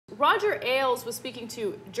Roger Ailes was speaking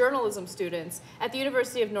to journalism students at the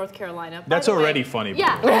University of North Carolina. That's already funny.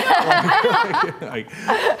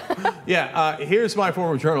 Yeah. Here's my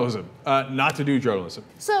form of journalism, not to do journalism.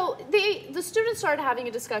 So the students started having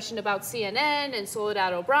a discussion about CNN and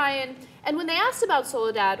Soledad O'Brien. And when they asked about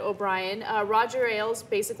Soledad O'Brien, Roger Ailes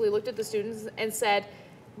basically looked at the students and said,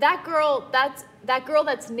 that girl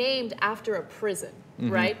that's named after a prison,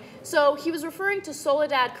 right? So he was referring to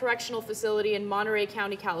Soledad Correctional Facility in Monterey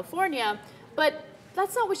County, California, but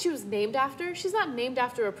that's not what she was named after. She's not named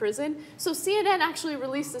after a prison. So CNN actually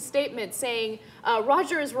released a statement saying,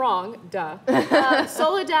 Roger is wrong, duh.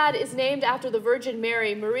 Soledad is named after the Virgin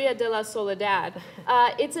Mary, Maria de la Soledad.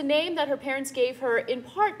 It's a name that her parents gave her in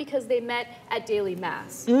part because they met at daily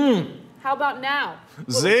mass. How about now?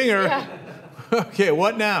 Zinger. Yeah. Okay,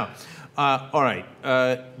 what now? All right,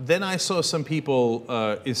 then I saw some people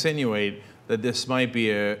insinuate that this might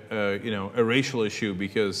be a racial issue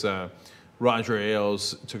because Roger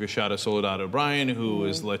Ailes took a shot at Soledad O'Brien, who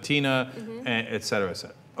is Latina, et cetera, et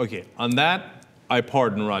cetera. Okay, on that, I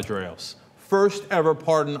pardon Roger Ailes. First ever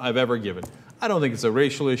pardon I've ever given. I don't think it's a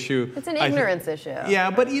racial issue. It's an ignorance issue.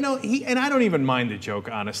 Yeah, but and I don't even mind the joke,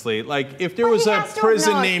 honestly. Like, if there was a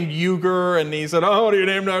prison named Uygur and he said, oh, what are you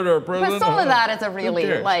named after a prison? But Soledad is a really,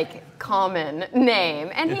 common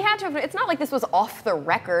name. And he had to, it's not like this was off the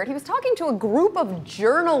record. He was talking to a group of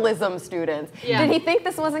journalism students. Yeah. Did he think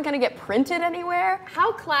this wasn't going to get printed anywhere?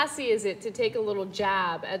 How classy is it to take a little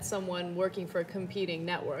jab at someone working for a competing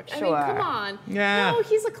network? Sure. I mean, come on. Yeah. No,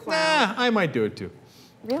 he's a clown. Yeah, I might do it too.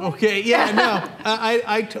 Really? Okay, yeah,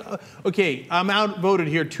 no. Okay, I'm outvoted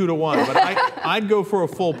here 2-1, but I'd go for a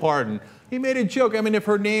full pardon. He made a joke. I mean, if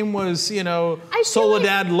her name was,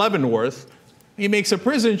 Soledad Leavenworth, he makes a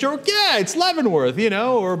prison joke. Yeah, it's Leavenworth,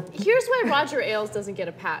 or... Here's why Roger Ailes doesn't get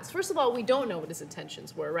a pass. First of all, we don't know what his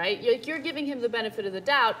intentions were, right? You're giving him the benefit of the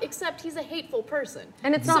doubt, except he's a hateful person.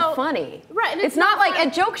 And it's not funny. Right, and it's not like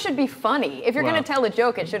a joke should be funny. If you're going to tell a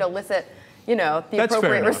joke, it should elicit... the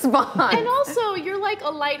appropriate response. And also, you're like a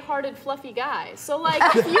lighthearted, fluffy guy. So, like,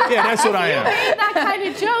 if you, that's what I am. made that kind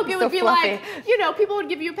of joke, it would be fluffy. like, people would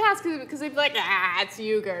give you a pass because they'd be like, it's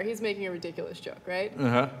Uygur. He's making a ridiculous joke, right?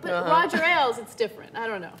 But Roger Ailes, it's different. I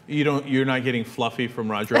don't know. You're not getting fluffy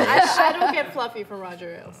from Roger Ailes? I don't get fluffy from Roger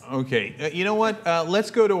Ailes. Okay. You know what? Let's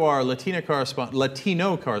go to our Latino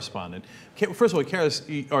correspondent. First of all, Cara,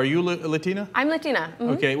 are you Latina? I'm Latina.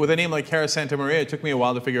 Okay, with a name like Cara Santa Maria, it took me a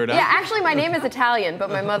while to figure it out. Yeah, actually, my name is Italian, but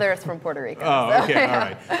my mother is from Puerto Rico. Oh, okay, all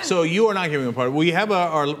right. So you are not giving a part. We have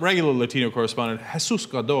our regular Latino correspondent, Jesus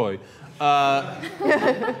Godoy.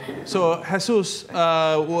 So, Jesus,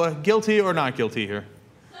 guilty or not guilty here?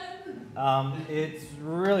 It's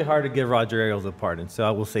really hard to give Roger Ailes a pardon, so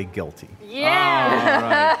I will say guilty.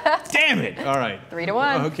 Yeah. All right. Damn it. All right.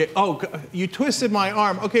 3-1. Okay. Oh, you twisted my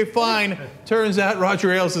arm. Okay, fine. Turns out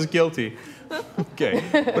Roger Ailes is guilty. Okay,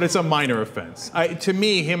 but it's a minor offense. To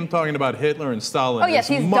me, him talking about Hitler and Stalin. Oh yes,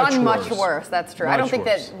 he's done much worse. worse. That's true. I don't think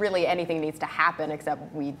that really anything needs to happen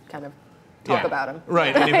except we kind of talk about him.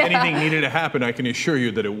 Right, and if anything needed to happen, I can assure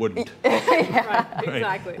you that it wouldn't. Right,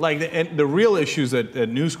 exactly. Like, the real issues that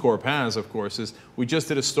News Corp has, of course, is we just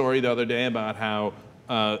did a story the other day about how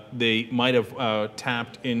they might have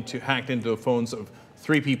hacked into the phones of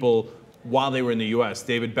 3 people while they were in the U.S.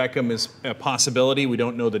 David Beckham is a possibility. We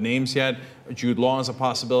don't know the names yet. Jude Law is a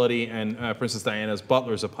possibility, and Princess Diana's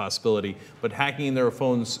butler is a possibility. But hacking their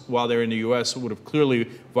phones while they're in the U.S. would have clearly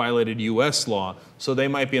violated U.S. law, so they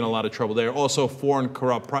might be in a lot of trouble there. Also, Foreign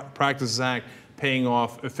Corrupt Practices Act, paying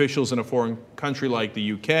off officials in a foreign country like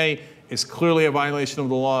the UK, is clearly a violation of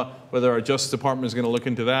the law. Whether our Justice Department is going to look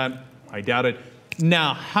into that, I doubt it.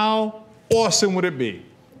 Now, how awesome would it be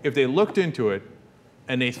if they looked into it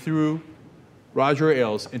and they threw Roger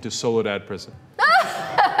Ailes into Soledad prison?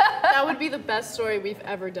 That would be the best story we've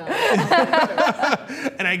ever done.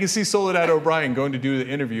 And I can see Soledad O'Brien going to do the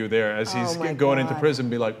interview there as he's going into prison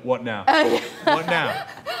and be like, what now? What now?